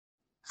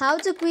How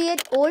to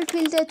create old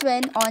filter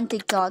trend on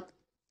TikTok.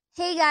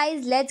 Hey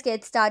guys, let's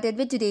get started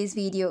with today's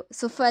video.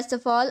 So first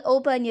of all,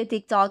 open your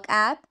TikTok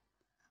app.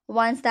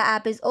 Once the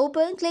app is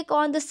open, click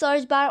on the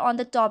search bar on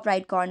the top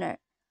right corner.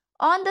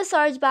 On the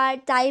search bar,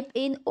 type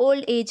in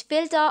old age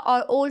filter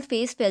or old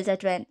face filter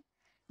trend.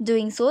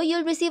 Doing so,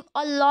 you'll receive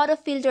a lot of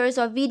filters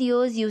or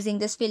videos using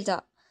this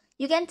filter.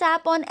 You can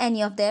tap on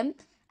any of them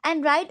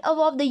and right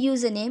above the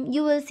username,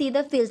 you will see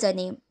the filter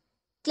name.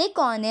 Click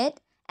on it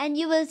and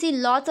you will see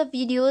lots of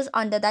videos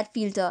under that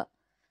filter.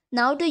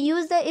 Now to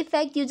use the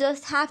effect, you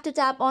just have to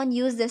tap on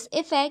use this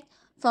effect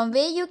from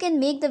where you can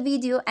make the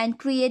video and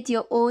create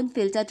your own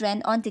filter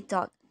trend on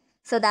TikTok.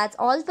 So that's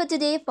all for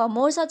today. For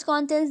more such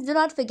contents, do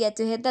not forget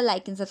to hit the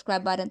like and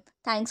subscribe button.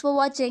 Thanks for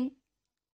watching.